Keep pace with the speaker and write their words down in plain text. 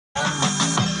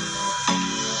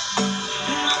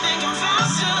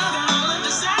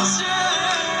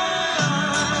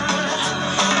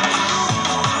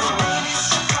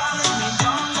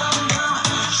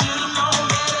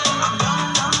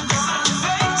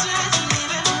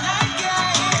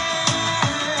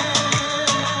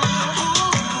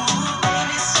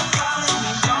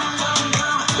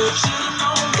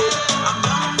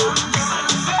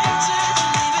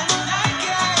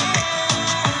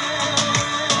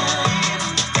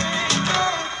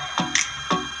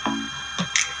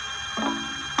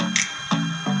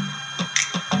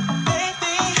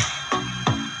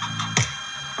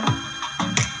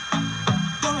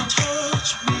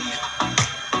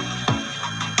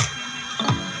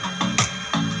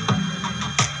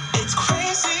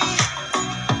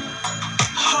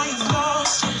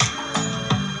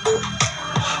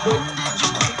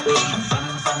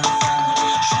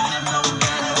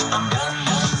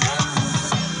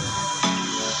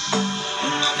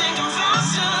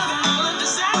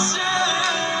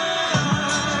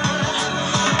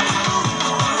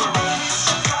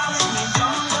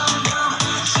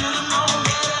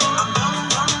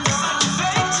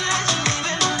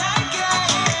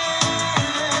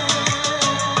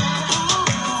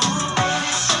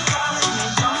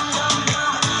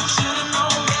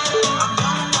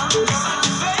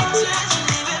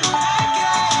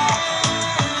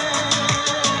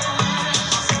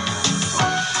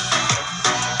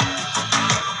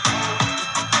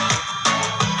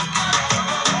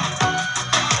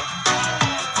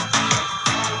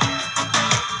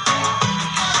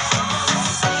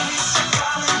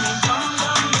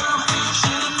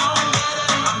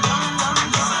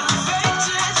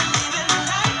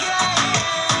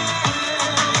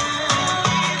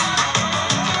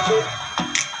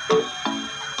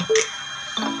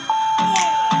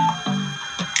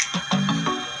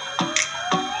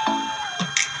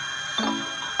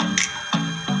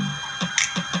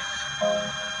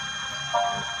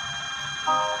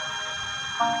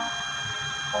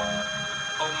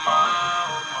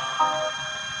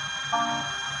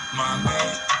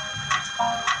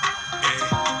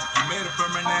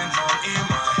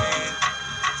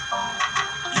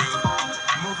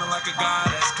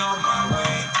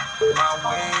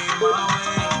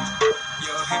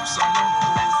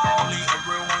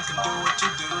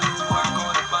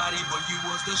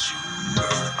was the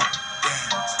shooter.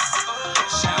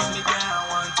 Dance. Shot me down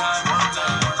one time.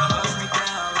 Wanna hug me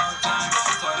down long time.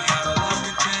 Funny how the love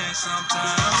can change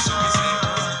sometimes. So we say,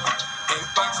 hey,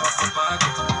 back off the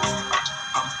Bible.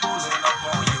 I'm pulling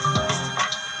up on you.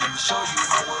 Let me show you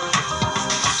my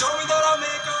world. She told me that I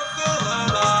make her feel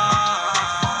alive.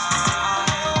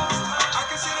 I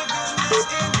can see the goodness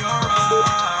in your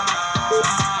eyes.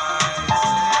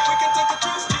 We can take a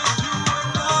trip, just you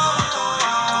and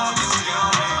I. You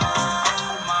got me.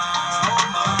 Oh my, oh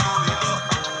my,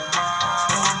 oh my,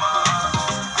 oh my,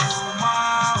 oh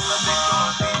my.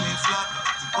 Tienes flaca,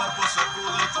 tu cuerpo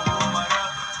sacude como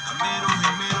maraca. La miro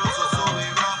y miro, sos sube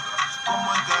y baja.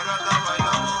 Como en Caracas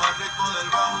bailamos al ritmo del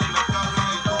bajo y la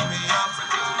caja y tú mi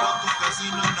África. Yo tu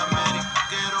casino en América,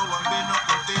 quiero bambino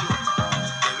contigo.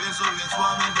 Te beso bien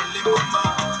suave en el limón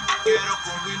más. Quiero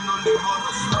con vino limón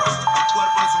rosado. Tu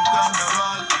cuerpo es un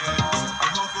carnaval, yeah.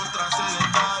 Tus ojos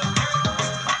trascendental,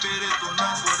 espíritu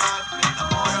natural. Me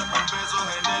enamora con besos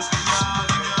en el final,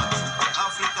 yeah.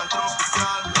 África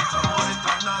tropical, nuestro amor es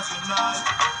transnacional.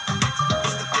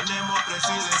 Lo que tenemos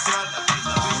presidencial, la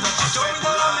vida She told me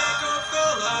that I make her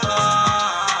feel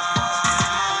alive.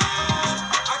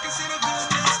 I can see the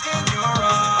goodness in your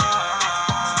eyes.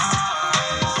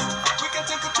 We can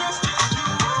take a trip, just you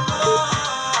and I.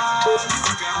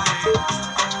 You got it.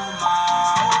 Oh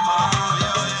my, oh my,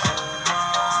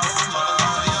 oh my,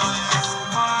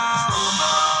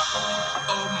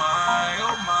 oh my,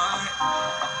 oh my.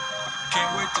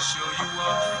 Can't wait to show you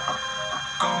off.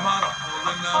 Come out, I'm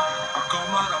pulling up.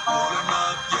 Come out, I'm pulling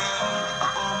up,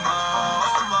 yeah. oh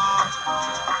ma,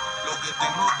 lo que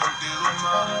tengo contigo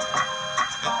más,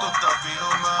 esto está fijo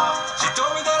más. She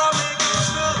told me that I make her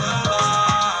feel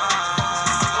alive.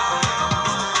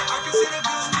 I can see the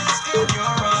goodness in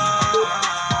your eyes.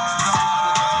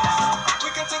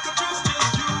 We can take a trip,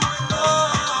 just you and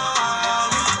I.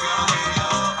 You got me.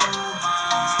 Oh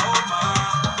my, oh my,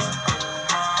 oh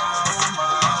my, oh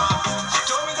my. She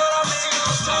told me that I make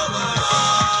her feel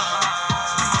alive.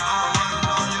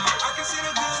 I can see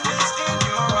the goodness in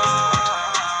your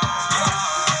eyes.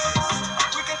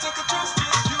 We can take a trip,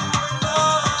 just you and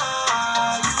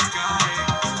I. You got it.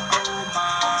 Oh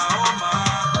my, oh my,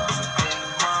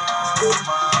 oh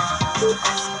my,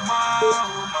 oh my,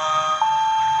 oh my.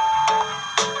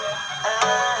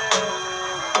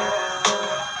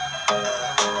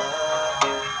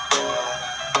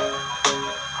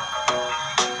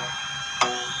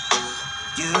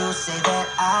 You say that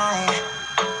I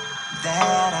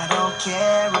don't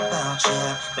care about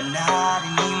you, but not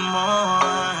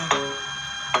anymore.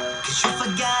 'Cause you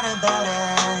forgot about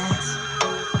us.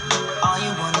 All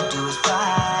you wanna do is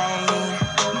fight,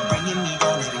 bringing me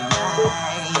down every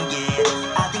night.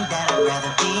 Yeah, I think that I'd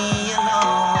rather be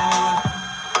alone.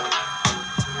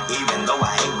 Even though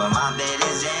I hate when my bed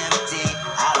is empty,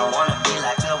 I don't wanna be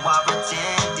like the while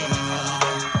pretending.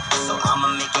 So I'ma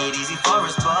make it easy for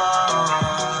us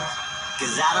both.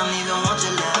 'Cause I don't even want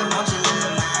your love,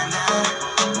 nah,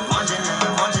 nah. Want your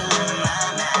love,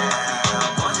 nah,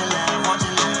 nah. Want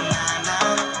your love, nah,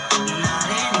 nah. Not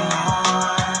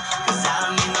anymore. 'Cause I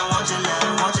don't even want your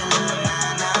love,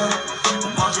 nah,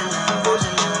 nah. Want your love,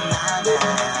 nah,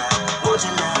 nah. Want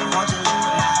your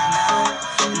love, nah, nah.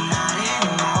 Not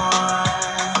anymore.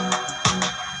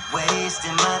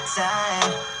 Wasting my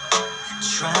time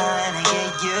trying to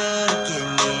get you to get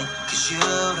me, 'cause you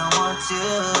don't want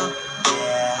to,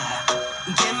 yeah.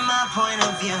 Get my point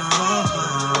of view.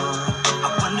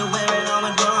 I wonder where it all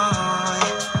went wrong.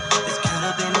 This could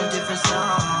have been a different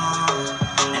song,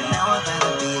 and now I'd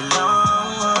rather be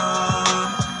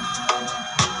alone.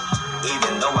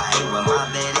 Even though I hate when my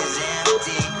bed is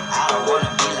empty, I don't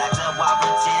wanna be like that while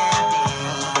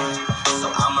pretending.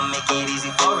 So I'ma make it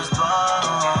easy for us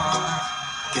both.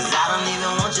 'Cause I don't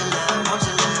even want your love,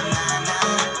 nah,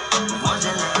 nah. Want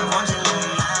your love,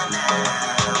 nah,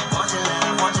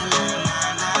 nah. Want your love,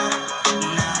 nah,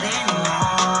 nah. Not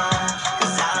anymore.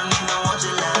 'Cause I don't even want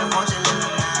your love,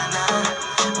 nah,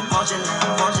 nah. Want your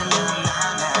love,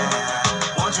 nah,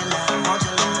 nah. Want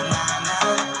your love, nah,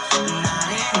 nah. Not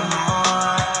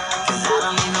anymore. 'Cause I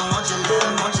don't even want your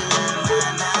love,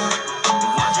 nah,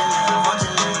 nah. Want your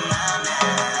love, nah,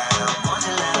 nah. Want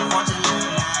your love,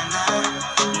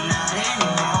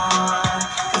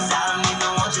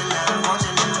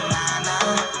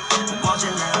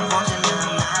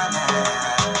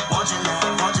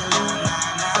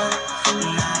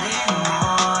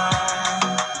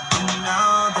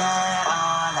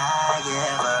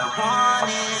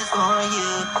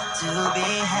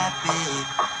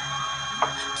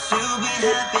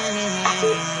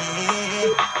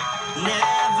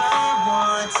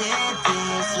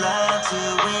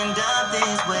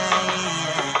 this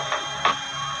way.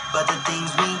 But the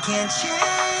things we can't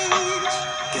change.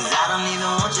 'Cause I don't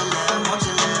even want your love,